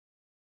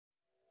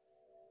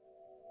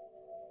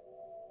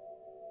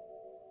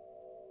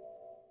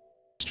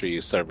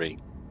country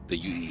serving the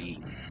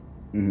UEE.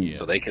 Mhm.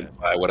 So they can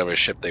buy whatever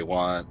ship they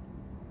want,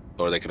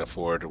 or they can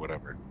afford, or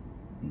whatever.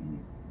 Mhm.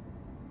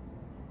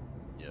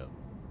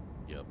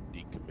 Yep.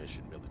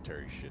 Decommissioned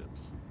military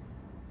ships.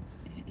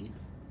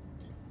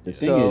 The Yeah.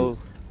 thing So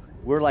is,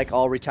 we're like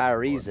all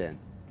retirees then.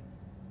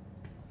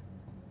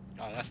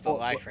 Oh, that's the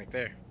life right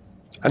there.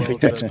 I Well,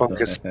 think that's the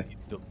bunkus.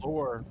 the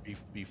lore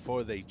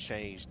before they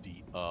changed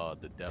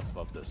the death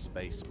of the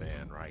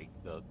spaceman, right?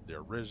 The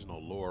original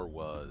lore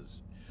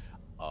was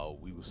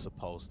we were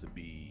supposed to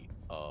be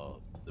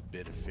the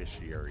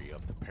beneficiary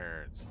of the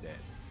parents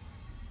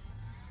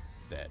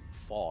that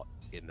fought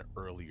in the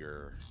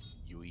earlier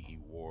UEE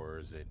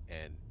wars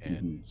and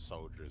Mhm.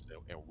 soldiers,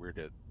 and we're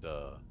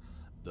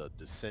the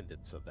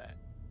descendants of that,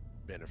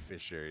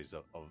 beneficiaries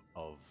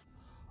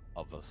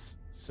of a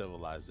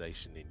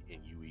civilization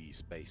in UE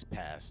space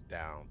passed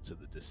down to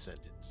the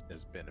descendants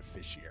as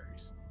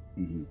beneficiaries.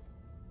 Mhm.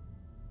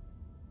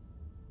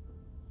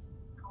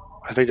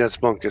 I think that's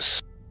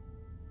bunkus.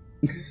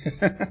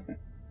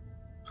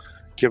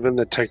 Given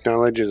the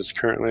technology that's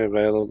currently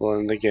available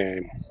in the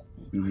game,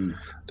 Mhm.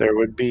 there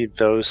would be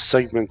those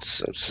segments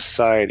of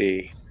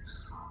society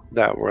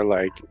that were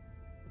like,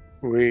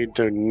 we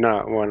do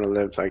not want to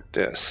live like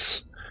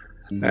this.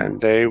 Mhm.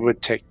 And they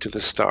would take to the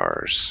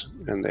stars,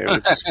 and they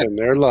would spend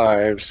their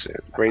lives and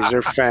raise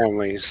their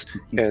families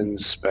in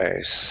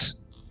space.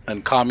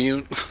 And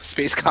commune,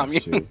 space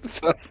commune. true.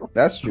 So-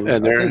 That's true.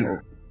 And I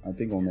they're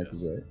think Omek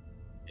is right.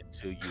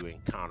 Until you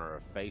encounter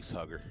a face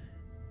hugger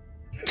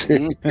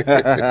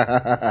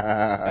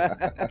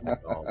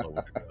all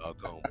over the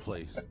doggone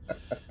place.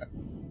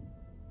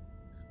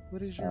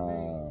 What is your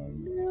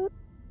name?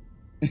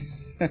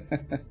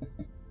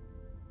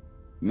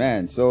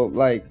 Man, so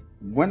like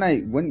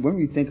when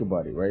we think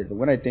about it, right?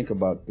 When I think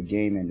about the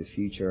game and the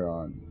future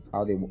on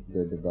how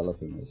they're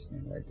developing this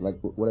thing, like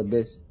what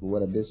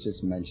Abyss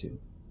just mentioned,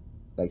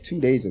 like 2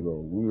 days ago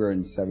when we were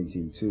in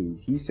 17.2,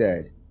 he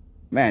said,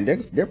 man,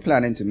 they're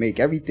planning to make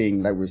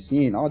everything like we're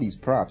seeing all these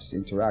props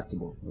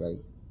interactable, right?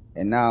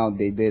 And now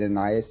they did an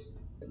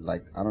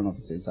like I don't know if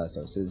it's inside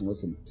Star Citizen,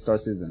 what's in Star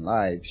Citizen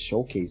Live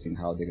showcasing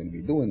how they're going to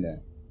be doing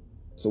that.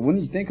 So when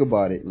you think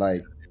about it,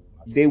 like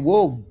they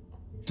will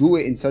do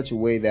it in such a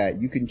way that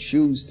you can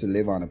choose to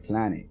live on a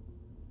planet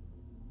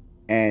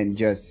and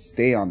just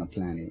stay on the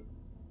planet,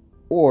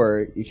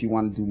 or if you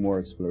want to do more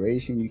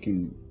exploration, you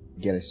can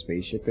get a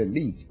spaceship and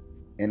leave.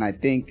 And I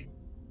think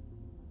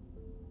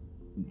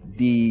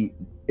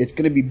it's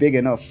going to be big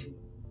enough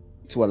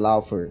to allow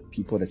for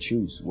people to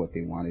choose what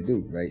they want to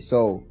do, right?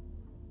 So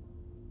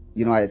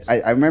you know,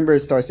 I remember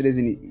Star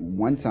Citizen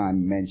one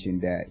time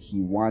mentioned that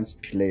he wants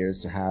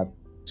players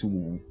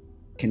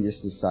can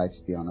just decide to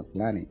stay on a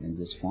planet and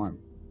just farm.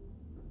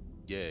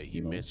 Yeah, he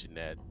mentioned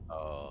that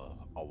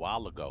a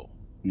while ago.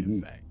 Mhm.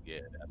 In fact,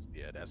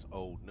 that's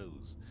old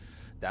news.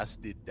 That's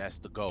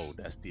the goal.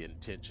 That's the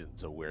intention,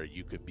 to where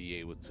you could be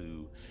able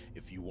to,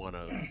 if you want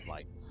to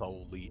like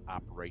solely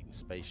operate in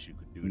space, you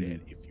could do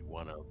that. If you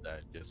want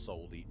to just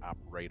solely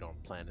operate on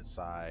planet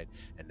side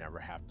and never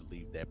have to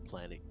leave that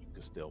planet, you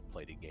can still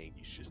play the game.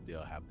 You should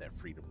still have that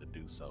freedom to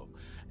do so.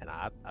 And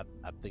I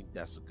think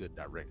that's a good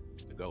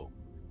direction to go,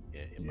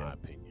 in my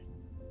opinion.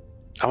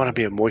 I want to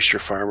be a moisture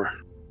farmer.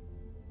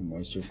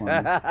 Moisture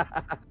farmer.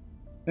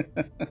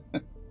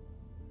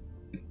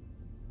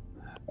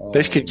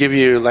 They could give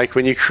you, like,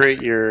 when you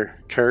create your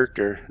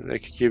character, they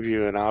could give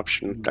you an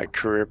option, like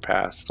career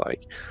paths,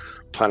 like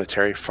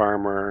planetary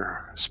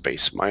farmer,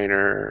 space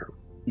miner,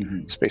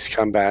 space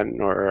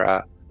combatant,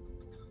 or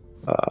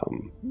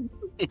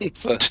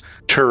it's a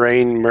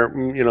terrain,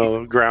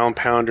 ground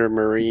pounder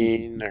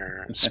marine,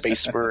 or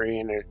space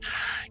marine, or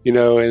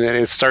and then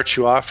it starts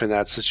you off in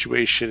that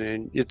situation,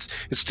 and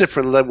it's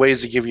different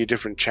ways to give you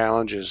different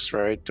challenges,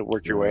 right, to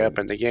work your way up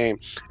in the game.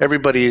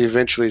 Everybody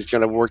eventually is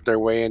going to work their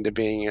way into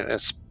being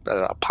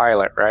a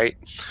pilot, right?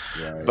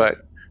 But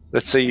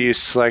let's say you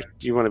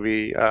want to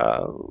be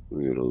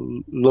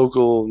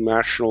local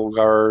National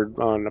Guard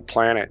on the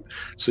planet.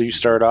 So you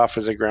start off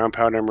as a ground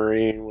pounder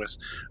marine with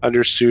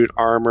undersuit,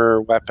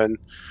 armor, weapon,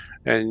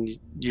 and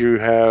you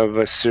have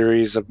a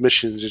series of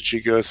missions that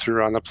you go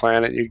through on the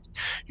planet. You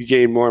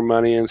gain more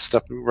money and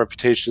stuff,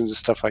 reputations and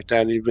stuff like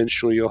that, and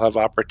eventually you'll have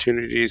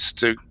opportunities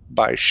to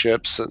buy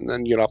ships and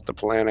then get off the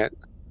planet.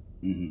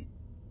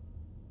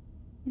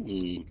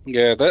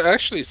 Yeah, that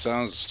actually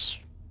sounds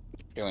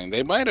appealing.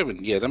 They might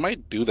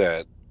do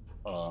that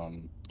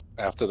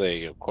after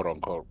they quote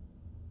unquote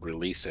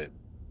release it.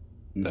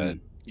 That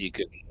you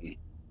can,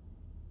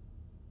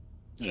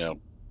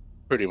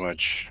 pretty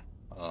much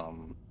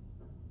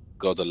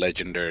go the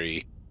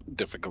legendary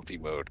difficulty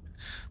mode.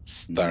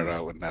 Start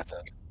out with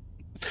nothing.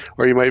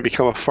 Or you might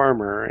become a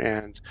farmer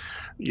and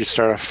you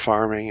start off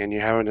farming, and you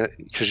haven't,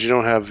 because you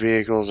don't have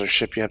vehicles or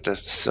ship, you have to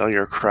sell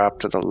your crop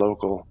to the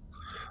local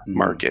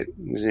market,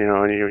 you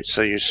know, and you're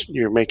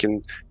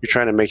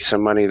trying to make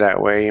some money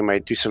that way. You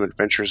might do some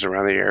adventures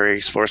around the area,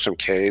 explore some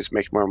caves,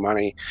 make more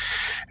money,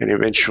 and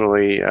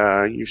eventually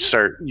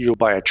you'll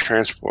buy a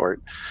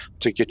transport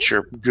to get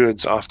your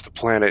goods off the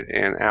planet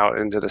and out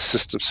into the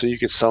system, so you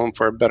can sell them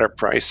for a better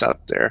price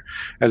out there.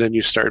 And then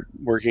you start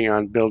working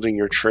on building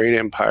your trade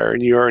empire,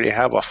 and you already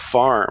have a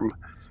farm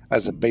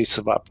as a base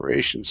of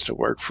operations to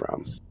work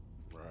from.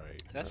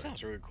 Right. That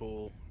sounds really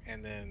cool.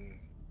 And then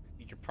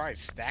you could probably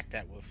stack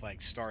that with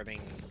like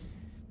starting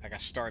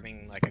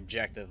like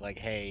objective, like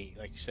hey,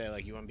 like you said,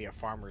 like you want to be a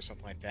farmer or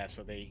something like that.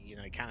 So they, you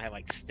know, you kind of have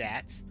like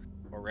stats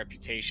or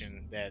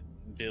reputation that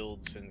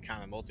builds and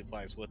kind of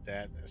multiplies with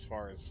that. As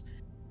far as,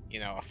 you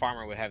know, a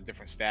farmer would have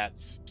different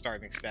stats,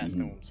 starting stats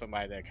than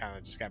somebody that kind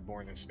of just got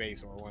born in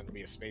space or wanted to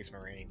be a space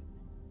marine.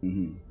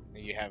 And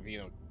you have, you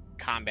know,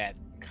 combat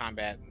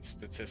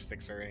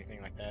statistics or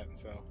anything like that. And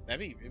so it'd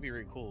be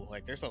really cool.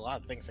 Like there's a lot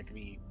of things that could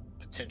be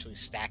potentially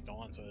stacked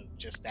onto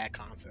just that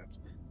concept.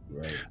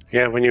 Right.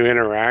 Yeah, when you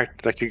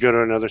interact, like you go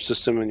to another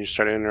system and you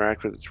start to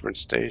interact with different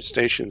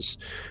stations.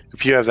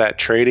 If you have that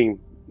trading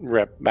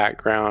rep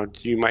background,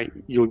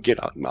 you'll get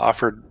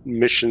offered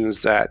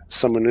missions that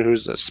someone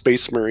who's a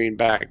space marine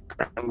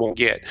background won't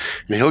get,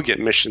 and he'll get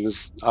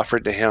missions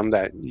offered to him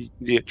that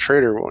the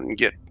trader won't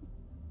get.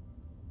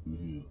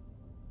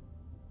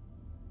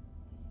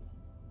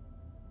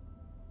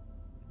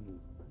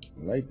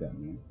 I like that,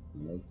 man.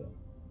 I like that.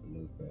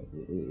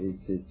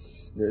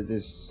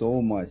 There's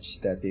so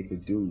much that they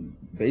could do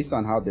based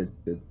on how they're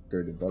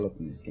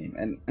developing this game,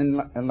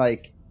 and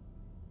like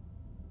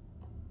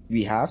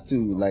we have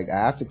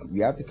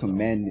to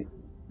commend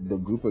the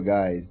group of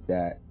guys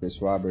that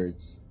Chris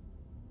Roberts,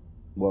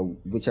 well,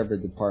 whichever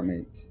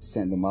department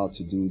sent them out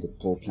to do the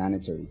whole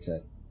planetary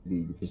tech,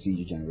 the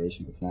procedure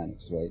generation for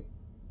planets, right?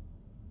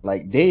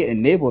 Like they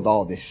enabled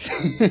all this.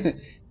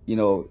 You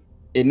know,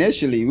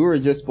 initially we were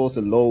just supposed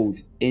to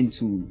load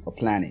into a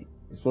planet.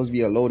 It's supposed to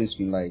be a loading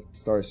screen like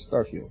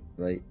Starfield,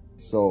 right?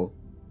 So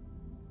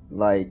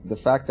like the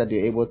fact that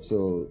you're able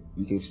to,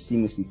 you can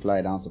seamlessly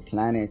fly down to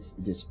planets,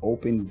 it just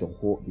opened the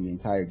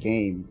entire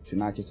game to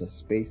not just a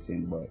space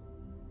sim, but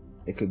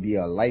it could be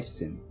a life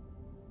sim,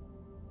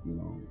 you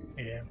know.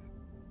 Yeah.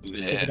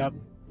 Yeah.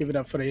 Give it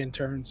up for the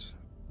interns.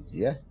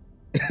 Yeah.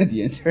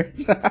 The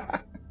interns.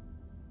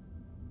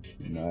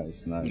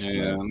 Nice.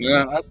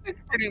 I think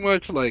pretty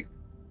much like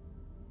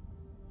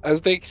as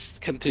they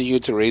continue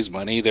to raise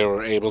money, they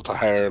were able to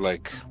hire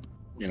like,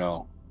 you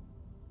know,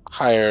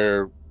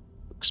 hire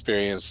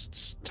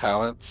experienced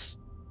talents,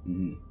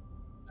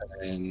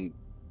 and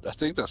I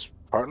think that's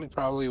partly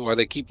probably why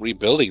they keep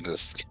rebuilding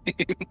this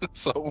game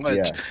so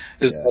much.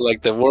 Is that,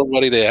 like the more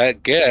money they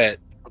get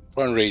from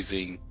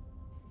fundraising,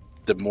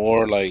 the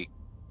more like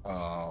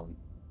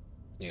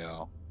you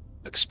know,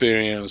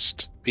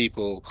 experienced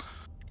people.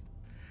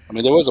 I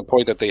mean, there was a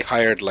point that they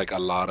hired like a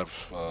lot of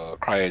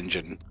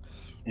CryEngine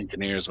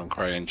engineers when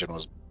CryEngine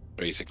was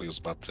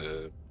about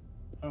to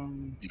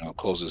you know,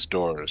 close its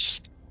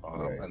doors,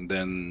 and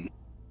then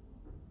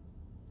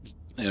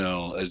you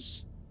know,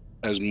 as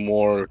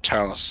more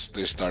talents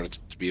they started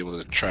to be able to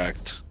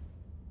attract,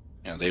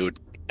 you know, they would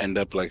end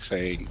up like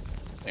saying,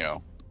 you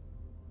know,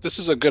 this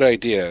is a good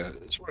idea,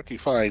 it's working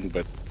fine,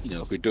 but you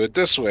know, if we do it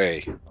this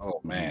way,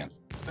 oh man,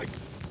 like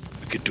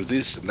we could do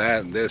this and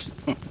that and this.